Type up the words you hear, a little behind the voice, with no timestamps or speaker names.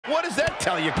What does that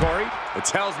tell you, Corey? It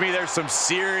tells me there's some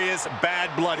serious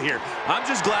bad blood here. I'm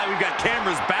just glad we've got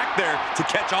cameras back there to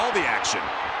catch all the action.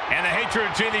 And the hatred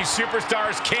between these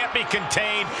superstars can't be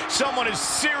contained. Someone is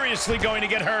seriously going to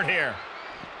get hurt here.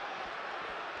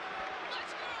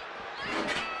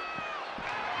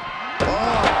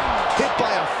 Oh, hit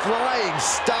by a flying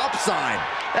stop sign.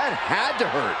 That had to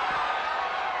hurt.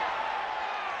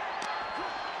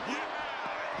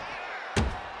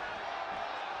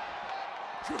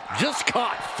 Just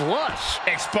caught flush.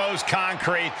 Exposed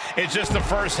concrete is just the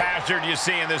first hazard you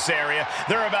see in this area.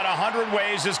 There are about 100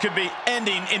 ways this could be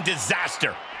ending in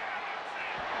disaster.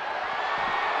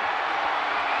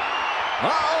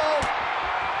 Uh-oh.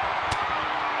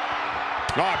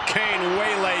 Oh, Kane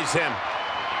waylays him.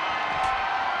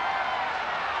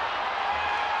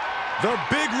 The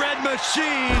Big Red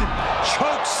Machine,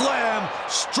 choke slam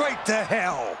straight to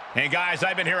hell. And guys,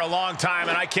 I've been here a long time,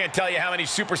 and I can't tell you how many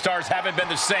superstars haven't been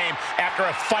the same after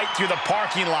a fight through the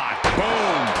parking lot.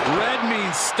 Boom. Red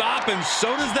means stop, and so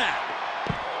does that.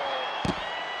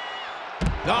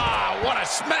 Ah, what a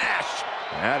smash.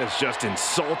 That is just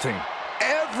insulting.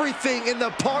 Everything in the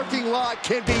parking lot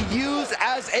can be used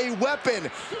as a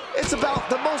weapon. It's about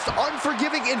the most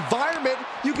unforgiving environment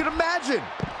you can imagine.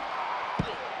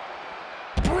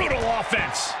 Brutal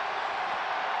offense.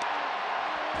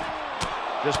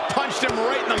 Just punched him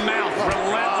right in the mouth.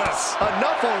 Relentless.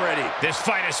 Enough already. This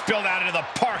fight has spilled out into the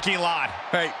parking lot.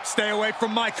 Hey, stay away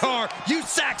from my car. You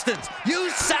Saxtons. You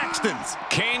Saxtons.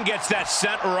 Kane gets that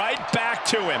sent right back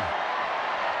to him.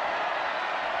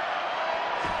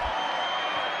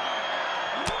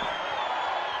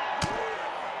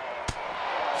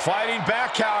 Fighting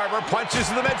back, however, punches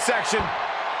in the midsection.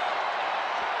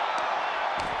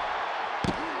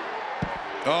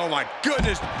 Oh, my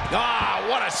goodness. Ah,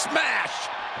 what a smash.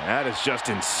 That is just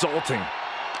insulting.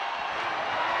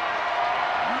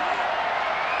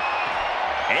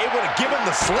 Able to give him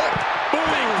the slip. Big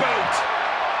boot.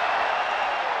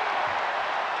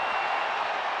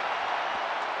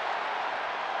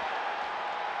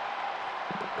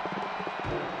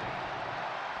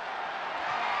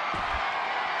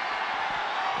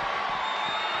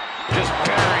 Just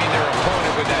burying their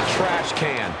opponent with that trash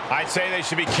can. I'd say they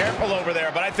should be careful over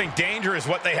there, but I think danger is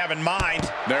what they have in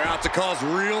mind. They're out to cause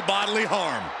real bodily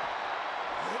harm.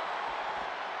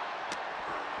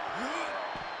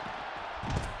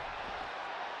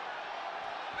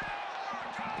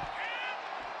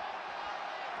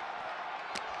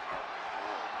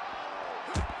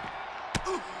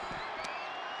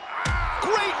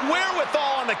 Great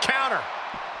wherewithal on the counter.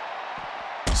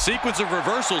 Sequence of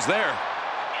reversals there.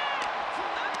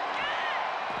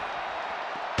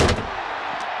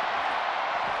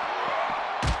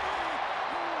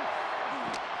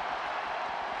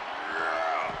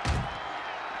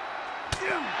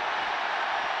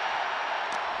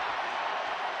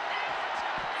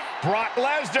 Brock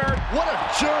Lesnar. What a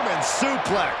German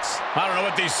suplex. I don't know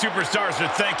what these superstars are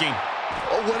thinking.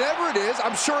 Whatever it is,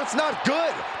 I'm sure it's not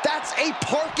good. That's a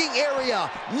parking area,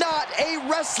 not a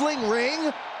wrestling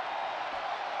ring.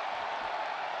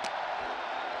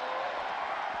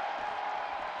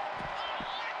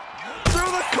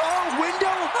 Through the car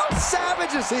window? How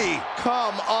savage is he?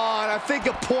 Come on, I think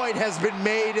a point has been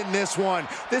made in this one.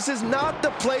 This is not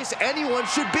the place anyone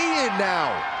should be in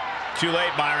now. Too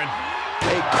late, Byron. A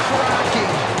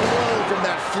cracking blow from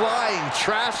that flying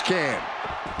trash can.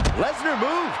 Lesnar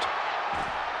moved.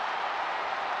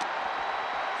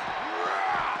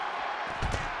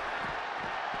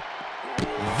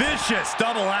 Vicious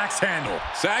double axe handle.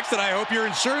 Saxton, I hope your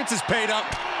insurance is paid up.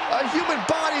 Human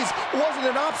bodies wasn't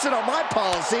an option on my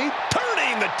policy.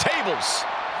 Turning the tables.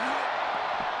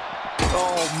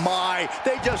 Oh my,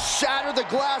 they just shattered the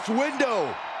glass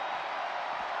window.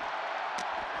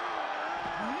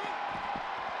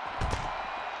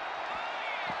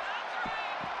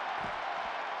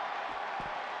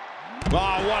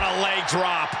 Oh, what a leg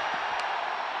drop.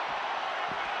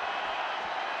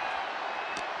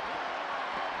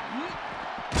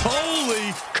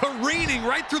 Holy, careening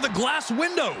right through the glass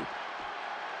window.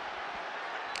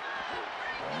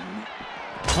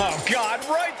 Oh, God,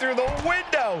 right through the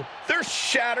window. There's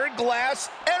shattered glass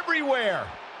everywhere.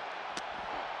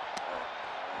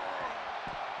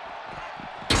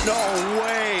 No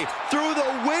way, through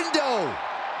the window.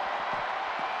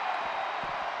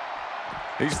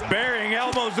 He's burying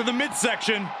elbows in the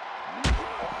midsection.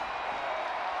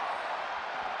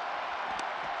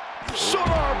 Short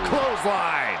arm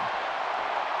clothesline.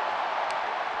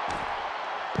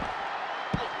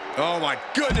 Oh my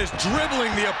goodness,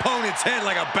 dribbling the opponent's head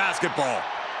like a basketball.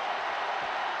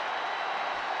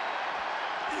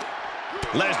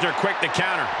 Lesnar quick to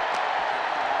counter.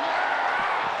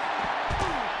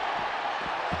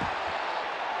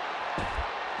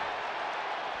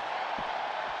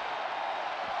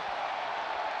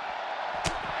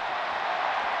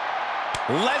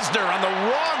 Lesnar on the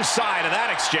wrong side of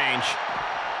that exchange.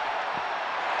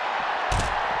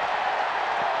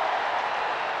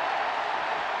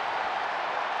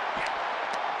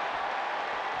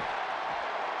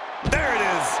 There it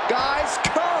is. Guys,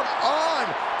 come on.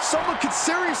 Someone could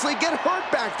seriously get hurt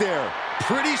back there.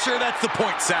 Pretty sure that's the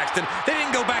point, Saxton. They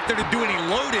didn't go back there to do any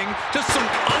loading, just some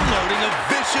unloading of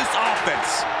vicious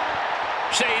offense.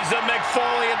 Shades of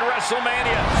McFoley at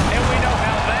WrestleMania, and we know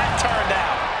how that turned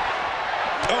out.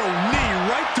 Oh, knee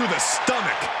right through the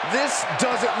stomach. This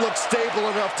doesn't look stable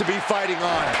enough to be fighting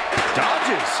on.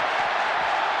 Dodges.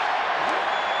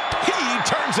 He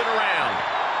turns it around.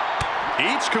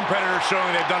 Each competitor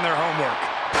showing they've done their homework.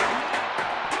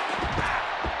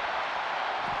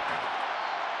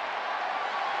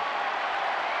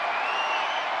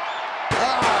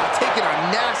 Taking a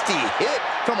nasty hit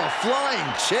from a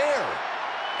flying chair.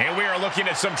 And we are looking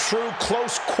at some true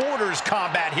close quarters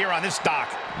combat here on this dock.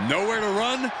 Nowhere to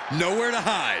run, nowhere to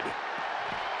hide.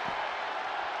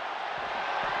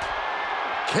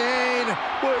 Kane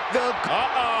with the...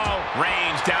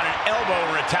 Reigns down an elbow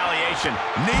in retaliation.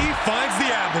 Knee finds the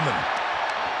abdomen.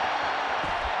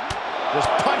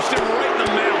 Just punched him right in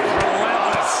the mouth.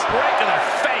 Relentless. Right to the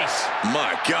face.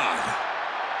 My God.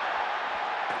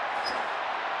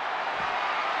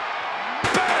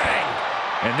 Bang!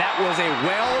 And that was a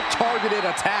well-targeted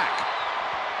attack.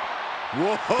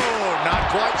 Whoa, not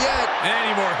quite yet.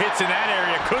 Any more hits in that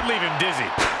area could leave him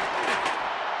dizzy.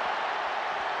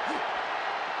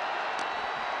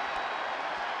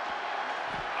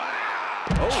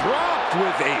 Dropped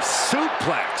with a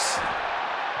suplex.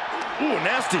 Ooh,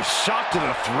 nasty shot to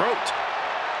the throat.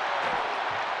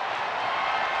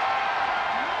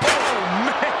 Oh,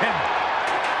 man.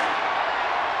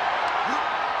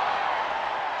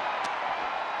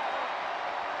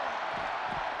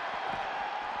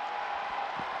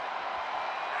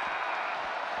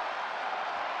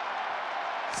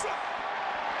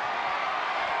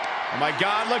 Oh, my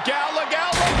God, look out, look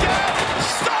out, look out!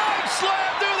 Side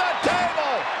slam through the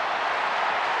table!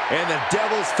 And the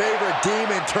devil's favorite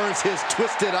demon turns his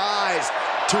twisted eyes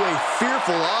to a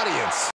fearful audience.